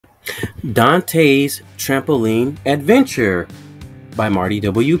Dante's Trampoline Adventure by Marty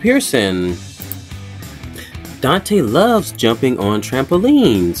W. Pearson. Dante loves jumping on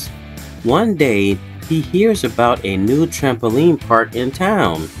trampolines. One day, he hears about a new trampoline park in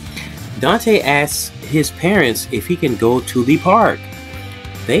town. Dante asks his parents if he can go to the park.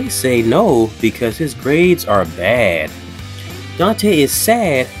 They say no because his grades are bad. Dante is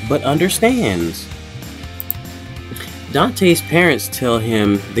sad but understands. Dante's parents tell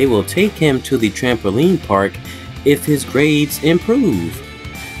him they will take him to the trampoline park if his grades improve.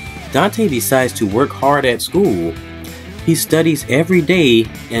 Dante decides to work hard at school. He studies every day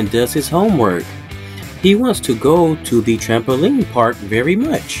and does his homework. He wants to go to the trampoline park very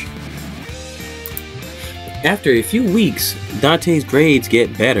much. After a few weeks, Dante's grades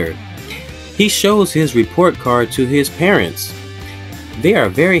get better. He shows his report card to his parents. They are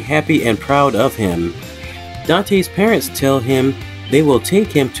very happy and proud of him. Dante's parents tell him they will take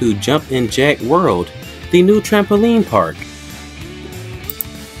him to Jumpin' Jack World, the new trampoline park.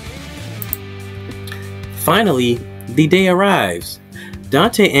 Finally, the day arrives.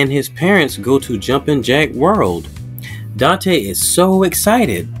 Dante and his parents go to Jumpin' Jack World. Dante is so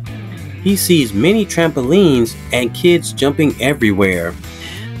excited. He sees many trampolines and kids jumping everywhere.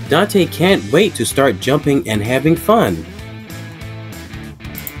 Dante can't wait to start jumping and having fun.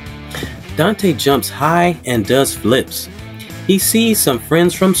 Dante jumps high and does flips. He sees some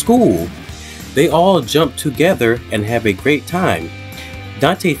friends from school. They all jump together and have a great time.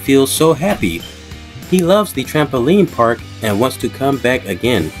 Dante feels so happy. He loves the trampoline park and wants to come back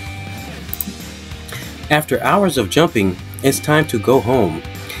again. After hours of jumping, it's time to go home.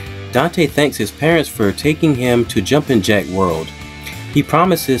 Dante thanks his parents for taking him to Jumpin' Jack World. He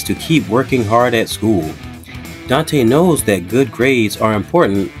promises to keep working hard at school. Dante knows that good grades are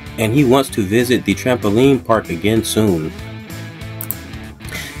important and he wants to visit the trampoline park again soon.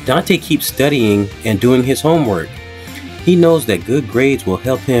 Dante keeps studying and doing his homework. He knows that good grades will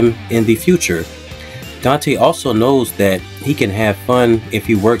help him in the future. Dante also knows that he can have fun if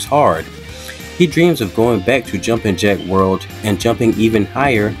he works hard. He dreams of going back to Jumpin' Jack World and jumping even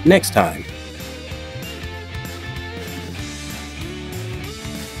higher next time.